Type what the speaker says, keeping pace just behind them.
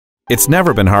It's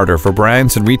never been harder for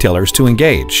brands and retailers to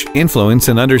engage, influence,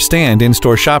 and understand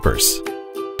in-store shoppers.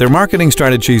 Their marketing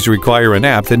strategies require an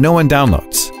app that no one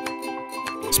downloads,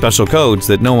 special codes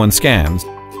that no one scans,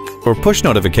 or push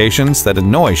notifications that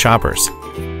annoy shoppers.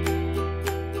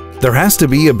 There has to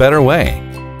be a better way.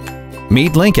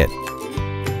 Meet Linkett.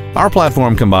 Our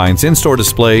platform combines in-store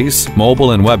displays,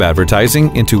 mobile and web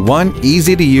advertising into one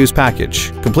easy-to-use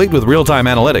package, complete with real-time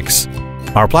analytics.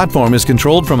 Our platform is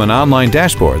controlled from an online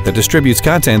dashboard that distributes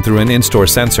content through an in-store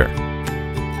sensor.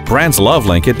 Brands love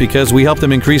Linkett because we help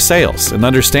them increase sales and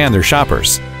understand their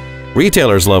shoppers.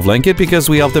 Retailers love Linkett because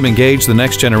we help them engage the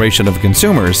next generation of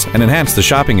consumers and enhance the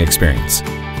shopping experience.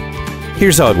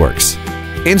 Here's how it works.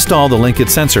 Install the Linkett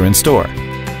sensor in store.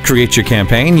 Create your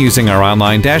campaign using our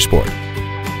online dashboard.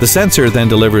 The sensor then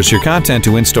delivers your content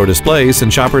to in-store displays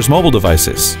and shoppers' mobile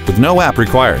devices, with no app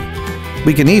required.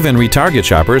 We can even retarget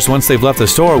shoppers once they've left the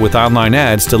store with online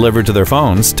ads delivered to their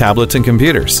phones, tablets, and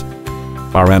computers.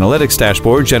 Our analytics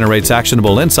dashboard generates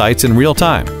actionable insights in real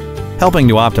time, helping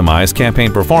to optimize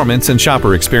campaign performance and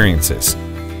shopper experiences.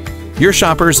 Your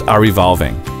shoppers are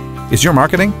evolving. Is your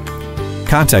marketing?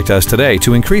 Contact us today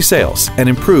to increase sales and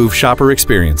improve shopper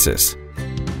experiences.